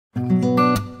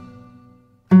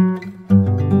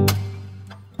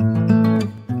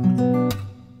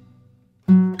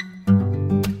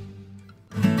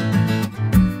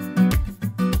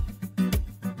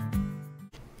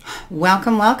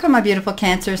Welcome, welcome, my beautiful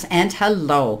Cancers, and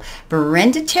hello.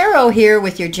 Brenda Tarot here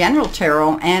with your General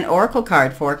Tarot and Oracle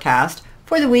card forecast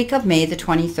for the week of May the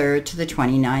 23rd to the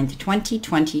 29th,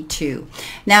 2022.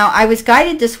 Now, I was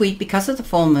guided this week because of the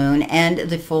full moon and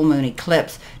the full moon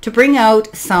eclipse to bring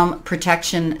out some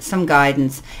protection, some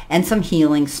guidance, and some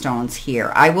healing stones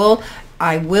here. I will,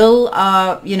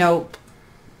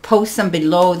 post some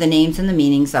below the names and the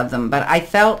meanings of them, but I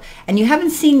felt, and you haven't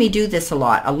seen me do this a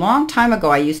lot. A long time ago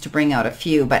I used to bring out a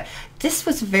few, but this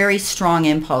was a very strong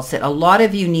impulse that a lot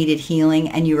of you needed healing,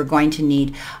 and you were going to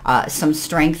need some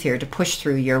strength here to push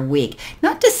through your week.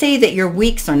 Not to say that your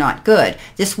weeks are not good.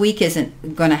 This week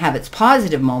isn't going to have its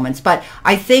positive moments, but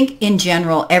I think in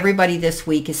general everybody this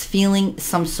week is feeling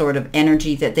some sort of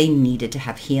energy that they needed to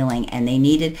have healing, and they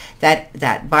needed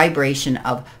that vibration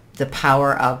of the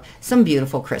power of some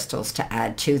beautiful crystals to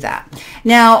add to that.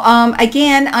 Now,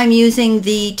 again, I'm using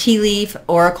the tea leaf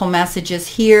oracle messages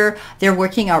here. They're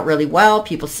working out really well.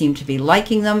 People seem to be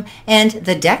liking them. And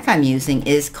the deck I'm using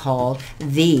is called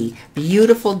the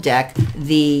beautiful deck,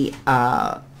 the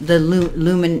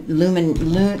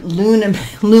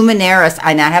Luminaris,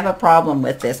 and I have a problem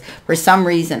with this. For some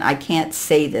reason, I can't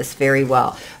say this very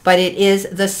well, but it is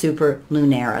the Super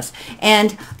Lunaris.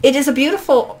 And it is a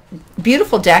beautiful,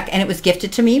 beautiful deck, and it was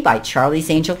gifted to me by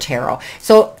Charlie's Angel Tarot.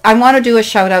 So I want to do a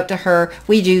shout out to her.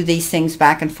 We do these things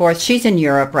back and forth. She's in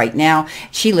Europe right now.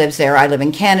 She lives there. I live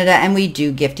in Canada, and we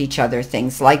do gift each other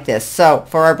things like this. So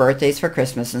for our birthdays, for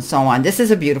Christmas, and so on. This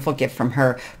is a beautiful gift from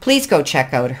her. Please go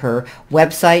check out her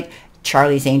website,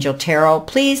 Charlie's Angel Tarot.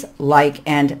 Please like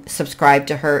and subscribe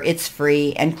to her. It's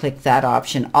free, and click that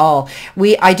option all.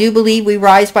 I do believe we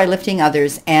rise by lifting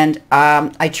others, and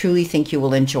I truly think you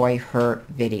will enjoy her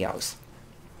videos.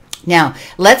 Now,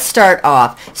 let's start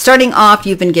off. Starting off,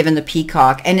 you've been given the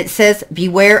peacock, and it says,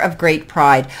 beware of great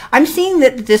pride. I'm seeing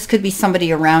that this could be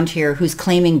somebody around here who's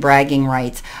claiming bragging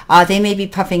rights. They may be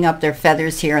puffing up their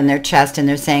feathers here in their chest, and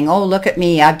they're saying, oh, look at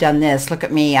me, I've done this. Look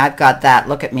at me, I've got that.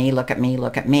 Look at me, look at me,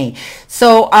 look at me.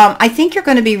 So I think you're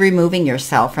going to be removing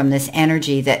yourself from this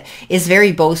energy that is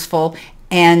very boastful,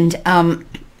 and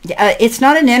it's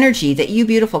not an energy that you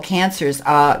beautiful Cancers,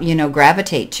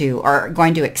 gravitate to or are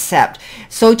going to accept.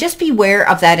 So just beware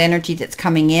of that energy that's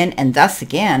coming in, and thus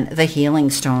again, the healing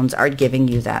stones are giving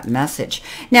you that message.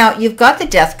 Now, you've got the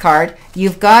Death card,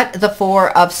 you've got the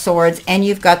Four of Swords, and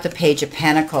you've got the Page of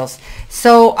Pentacles.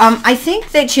 So I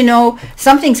think that,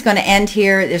 something's going to end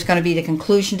here. There's going to be the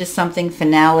conclusion to something,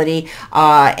 finality,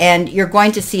 and you're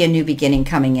going to see a new beginning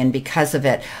coming in because of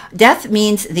it. Death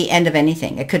means the end of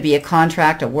anything. It could be a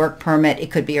contract, a work permit.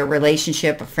 It could be a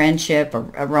relationship, a friendship,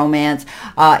 a romance.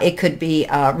 It could be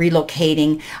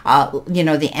relocating,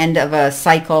 the end of a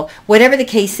cycle. Whatever the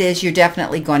case is, you're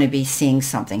definitely going to be seeing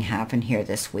something happen here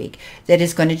this week that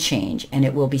is going to change, and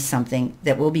it will be something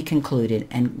that will be concluded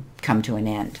and come to an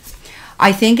end.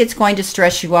 I think it's going to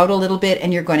stress you out a little bit,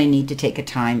 and you're going to need to take a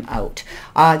time out.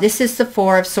 This is the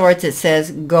Four of Swords. It says,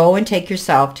 go and take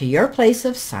yourself to your place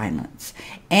of silence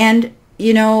and,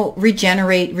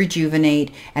 regenerate,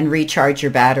 rejuvenate, and recharge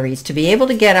your batteries to be able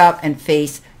to get up and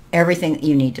face everything that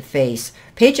you need to face.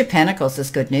 Page of Pentacles is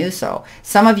good news, though.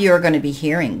 Some of you are going to be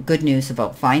hearing good news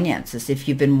about finances. If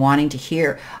you've been wanting to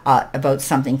hear about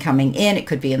something coming in, it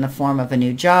could be in the form of a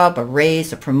new job, a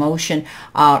raise, a promotion,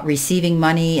 receiving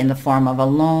money in the form of a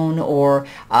loan, or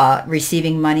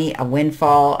receiving money, a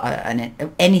windfall,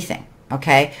 anything,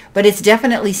 okay? But it's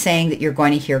definitely saying that you're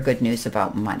going to hear good news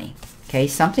about money. Okay,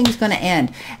 something's going to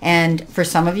end, and for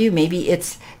some of you, maybe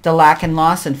it's the lack and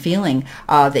loss and feeling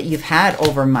that you've had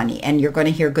over money, and you're going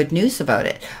to hear good news about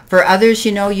it. For others,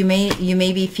 you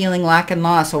may be feeling lack and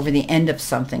loss over the end of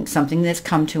something that's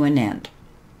come to an end.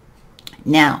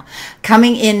 Now,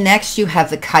 coming in next, you have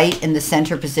the Kite in the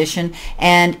center position,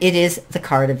 and it is the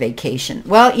card of vacation.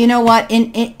 Well, you know what?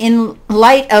 In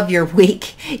light of your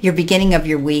week, your beginning of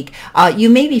your week, you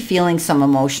may be feeling some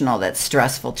emotional that's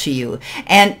stressful to you,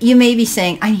 and you may be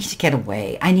saying, I need to get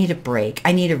away. I need a break.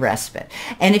 I need a respite.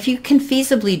 And if you can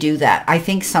feasibly do that, I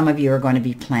think some of you are going to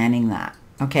be planning that.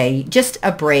 Okay, just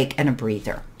a break and a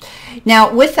breather.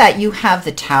 Now, with that, you have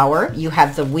the Tower, you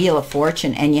have the Wheel of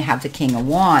Fortune, and you have the King of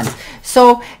Wands.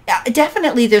 So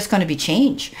definitely there's going to be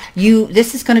change.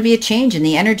 This is going to be a change in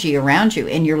the energy around you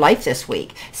in your life this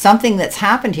week. Something that's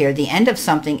happened here, the end of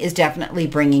something, is definitely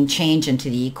bringing change into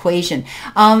the equation.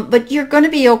 But you're going to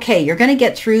be okay. You're going to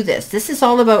get through this. This is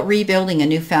all about rebuilding a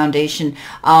new foundation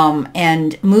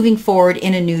and moving forward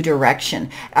in a new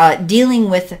direction. Dealing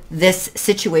with this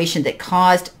situation that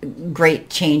caused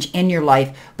great change in your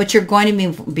life, but you're you're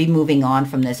going to be moving on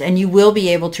from this, and you will be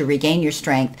able to regain your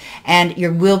strength, and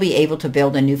you will be able to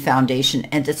build a new foundation,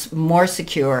 and it's more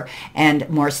secure and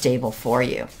more stable for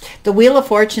you. The Wheel of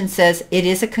Fortune says it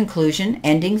is a conclusion,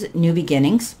 endings, new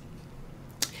beginnings,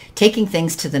 taking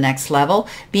things to the next level,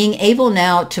 being able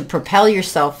now to propel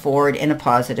yourself forward in a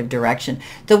positive direction.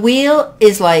 The wheel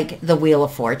is like the Wheel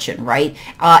of Fortune, right?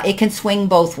 It can swing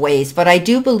both ways, but I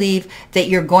do believe that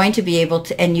you're going to be able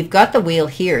to, and you've got the wheel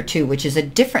here too, which is a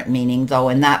different meaning though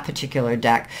in that particular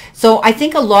deck. So I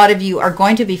think a lot of you are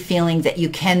going to be feeling that you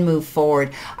can move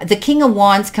forward. The King of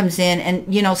Wands comes in,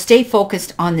 and you know, stay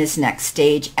focused on this next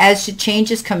stage as the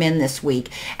changes come in this week,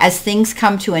 as things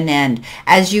come to an end,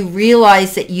 as you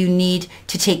realize that you need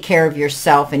to take care of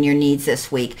yourself and your needs this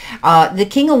week. The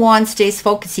King of Wands stays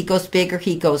focused. He goes big or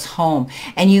he goes home.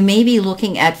 And you may be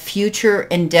looking at future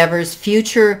endeavors,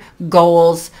 future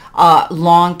goals,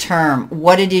 long term,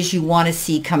 what it is you want to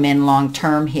see come in long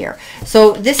term here.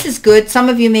 So this is good. Some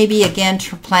of you may be, again,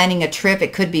 planning a trip.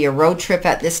 It could be a road trip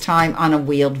at this time on a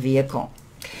wheeled vehicle.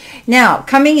 Now,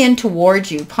 coming in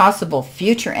towards you, possible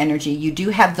future energy, you do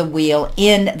have the wheel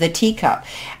in the teacup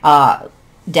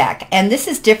deck, and this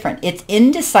is different. It's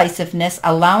indecisiveness,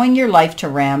 allowing your life to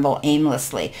ramble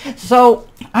aimlessly. So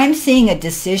I'm seeing a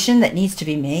decision that needs to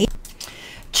be made,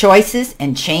 choices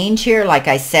and change here, like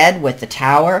I said, with the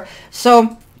Tower.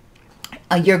 So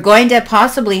you're going to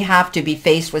possibly have to be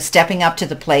faced with stepping up to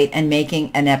the plate and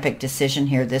making an epic decision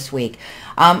here this week.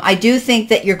 I do think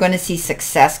that you're going to see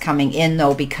success coming in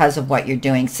though, because of what you're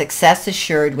doing. Success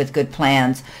assured with good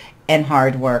plans and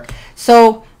hard work.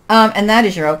 So and that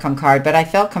is your outcome card, but I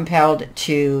felt compelled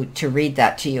to read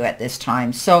that to you at this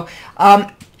time. So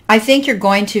I think you're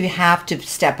going to have to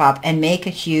step up and make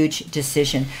a huge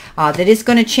decision that is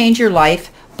going to change your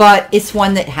life, but it's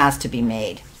one that has to be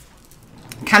made.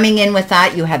 Coming in with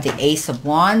that, you have the Ace of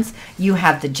Wands, you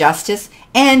have the Justice,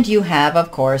 and you have,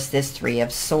 of course, this Three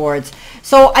of Swords.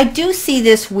 So I do see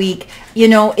this week, you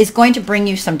know, is going to bring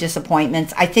you some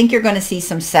disappointments. I think you're going to see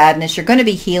some sadness. You're going to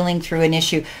be healing through an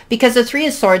issue, because the Three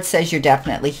of Swords says you're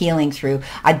definitely healing through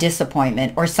a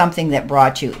disappointment or something that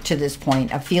brought you to this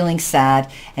point of feeling sad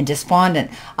and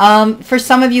despondent. For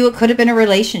some of you, it could have been a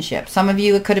relationship. Some of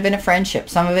you, it could have been a friendship.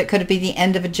 Some of it could be the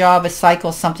end of a job, a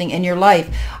cycle, something in your life,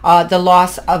 the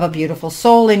loss of a beautiful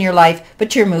soul in your life,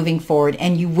 but you're moving forward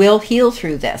and you will heal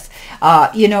through this.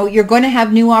 You know, you're going to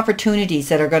have new opportunities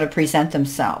that are going to present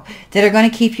themselves, that are going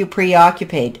to keep you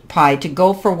preoccupied to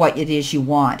go for what it is you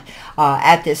want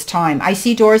at this time. I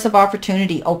see doors of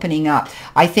opportunity opening up.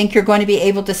 I think you're going to be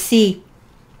able to see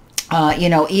you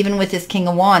know, even with this King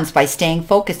of Wands, by staying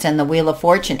focused on the Wheel of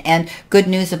Fortune and good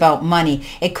news about money.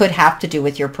 It could have to do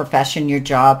with your profession, your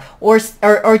job, or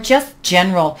just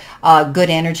general good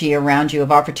energy around you of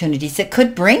opportunities that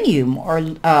could bring you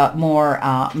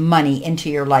more money into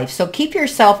your life. So keep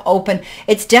yourself open.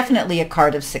 It's definitely a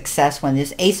card of success when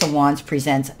this Ace of Wands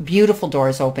presents beautiful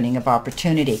doors opening of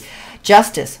opportunity.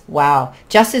 Justice, wow.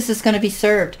 Justice is going to be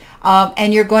served.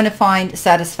 And you're going to find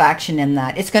satisfaction in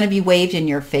that. It's going to be waved in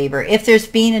your favor. If there's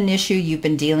been an issue you've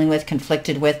been dealing with,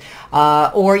 conflicted with,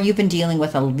 or you've been dealing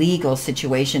with a legal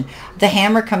situation, the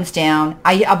hammer comes down.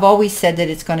 I've always said that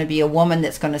it's going to be a woman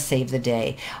that's going to save the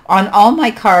day. On all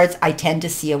my cards, I tend to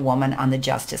see a woman on the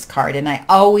Justice card, and I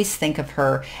always think of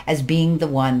her as being the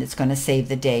one that's going to save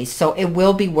the day. So it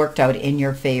will be worked out in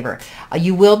your favor.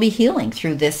 You will be healing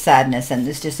through this sadness and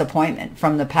this disappointment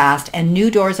from the past, and new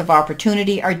doors of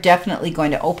opportunity are definitely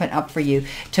going to open up for you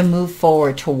to move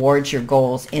forward towards your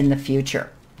goals in the future.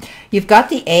 You've got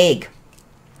the Egg.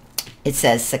 It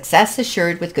says success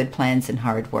assured with good plans and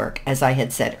hard work, as I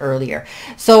had said earlier.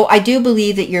 So I do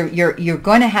believe that you're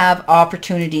going to have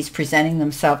opportunities presenting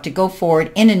themselves to go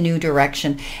forward in a new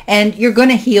direction, and you're going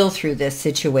to heal through this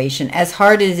situation, as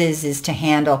hard as it is to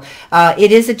handle.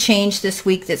 It is a change this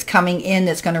week that's coming in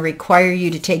that's going to require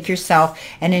you to take yourself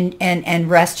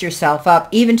and rest yourself up,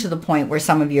 even to the point where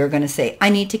some of you are going to say, I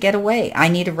need to get away. I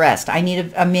need a rest. I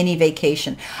need a mini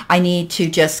vacation. I need to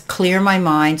just clear my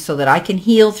mind so that I can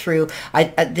heal through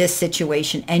this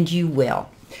situation, and you will.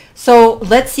 So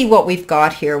let's see what we've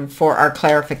got here for our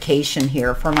clarification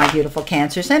here for my beautiful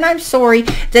Cancers. And I'm sorry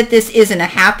that this isn't a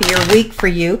happier week for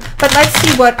you, but let's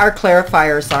see what our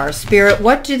clarifiers are. Spirit,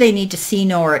 what do they need to see,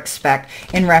 know, or expect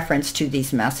in reference to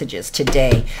these messages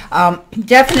today?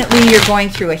 Definitely you're going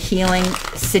through a healing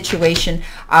situation.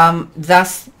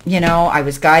 Thus, you know, I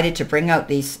was guided to bring out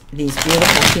these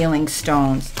beautiful healing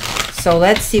stones. So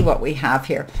let's see what we have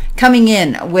here. Coming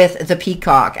in with the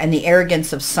Peacock and the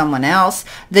arrogance of someone else,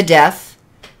 the Death,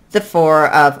 the Four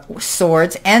of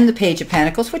Swords, and the Page of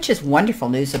Pentacles, which is wonderful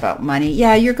news about money.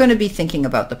 Yeah, you're going to be thinking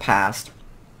about the past.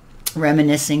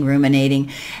 reminiscing,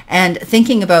 ruminating, and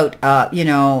thinking about,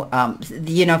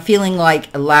 feeling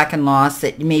like a lack and loss,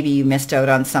 that maybe you missed out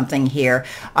on something here.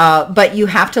 But you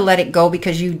have to let it go,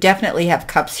 because you definitely have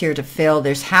cups here to fill.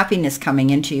 There's happiness coming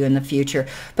into you in the future,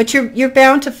 but you're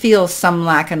bound to feel some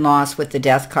lack and loss with the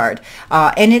Death card,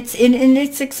 and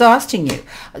it's exhausting you.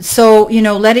 So,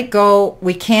 let it go.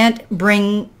 We can't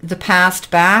bring the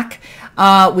past back.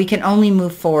 We can only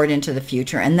move forward into the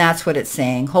future, and that's what it's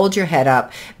saying. Hold your head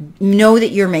up. Know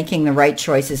that you're making the right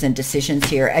choices and decisions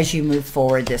here as you move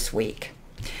forward this week.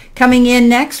 Coming in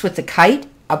next with the Kite,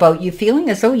 about you feeling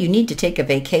as though you need to take a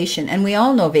vacation. And we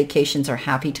all know vacations are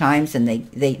happy times, and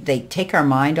they take our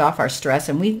mind off our stress,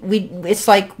 and it's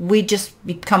like we just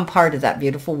become part of that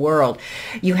beautiful world.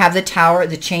 You have the Tower,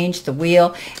 the Change, the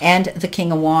Wheel, and the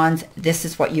King of Wands. This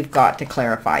is what you've got to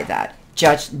clarify that.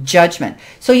 Judgment.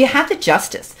 So you have the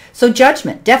Justice. So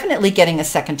Judgment, definitely getting a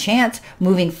second chance,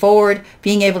 moving forward,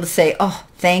 being able to say, oh,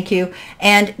 thank you,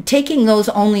 and taking those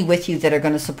only with you that are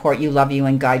going to support you, love you,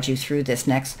 and guide you through this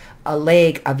next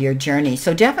leg of your journey.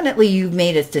 So definitely you've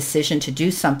made a decision to do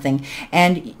something,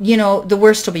 and the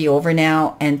worst will be over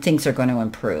now, and things are going to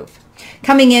improve.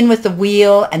 Coming in with the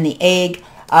Wheel and the Egg,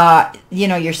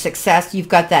 your success, you've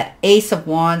got that Ace of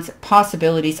Wands,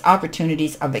 possibilities,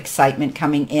 opportunities of excitement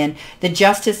coming in. The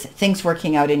Justice, things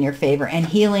working out in your favor, and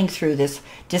healing through this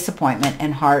disappointment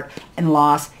and heart and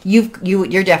loss.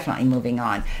 You're definitely moving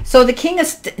on. So the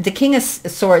King of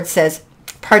Swords says,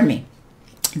 pardon me,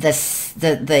 the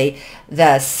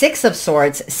Six of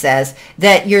Swords says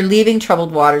that you're leaving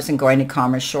troubled waters and going to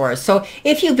calmer shores. So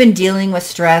if you've been dealing with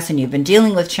stress and you've been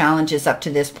dealing with challenges up to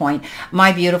this point,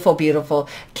 my beautiful, beautiful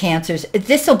Cancers,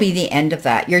 this will be the end of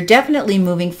that. You're definitely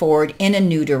moving forward in a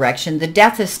new direction. The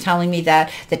Death is telling me that.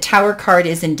 The Tower card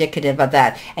is indicative of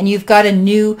that. And you've got a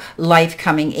new life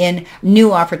coming in,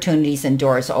 new opportunities and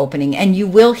doors opening, and you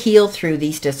will heal through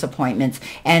these disappointments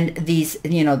and these,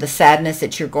 the sadness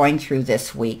that you're going through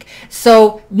this week.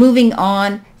 So moving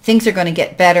on, things are going to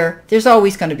get better. There's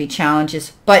always going to be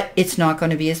challenges, but it's not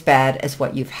going to be as bad as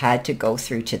what you've had to go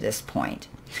through to this point.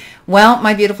 Well,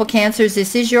 my beautiful Cancers,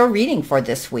 this is your reading for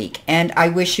this week, and I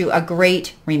wish you a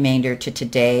great remainder to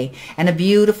today and a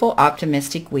beautiful,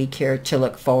 optimistic week here to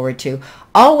look forward to.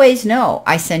 Always know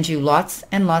I send you lots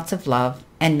and lots of love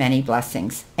and many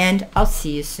blessings, and I'll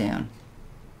see you soon.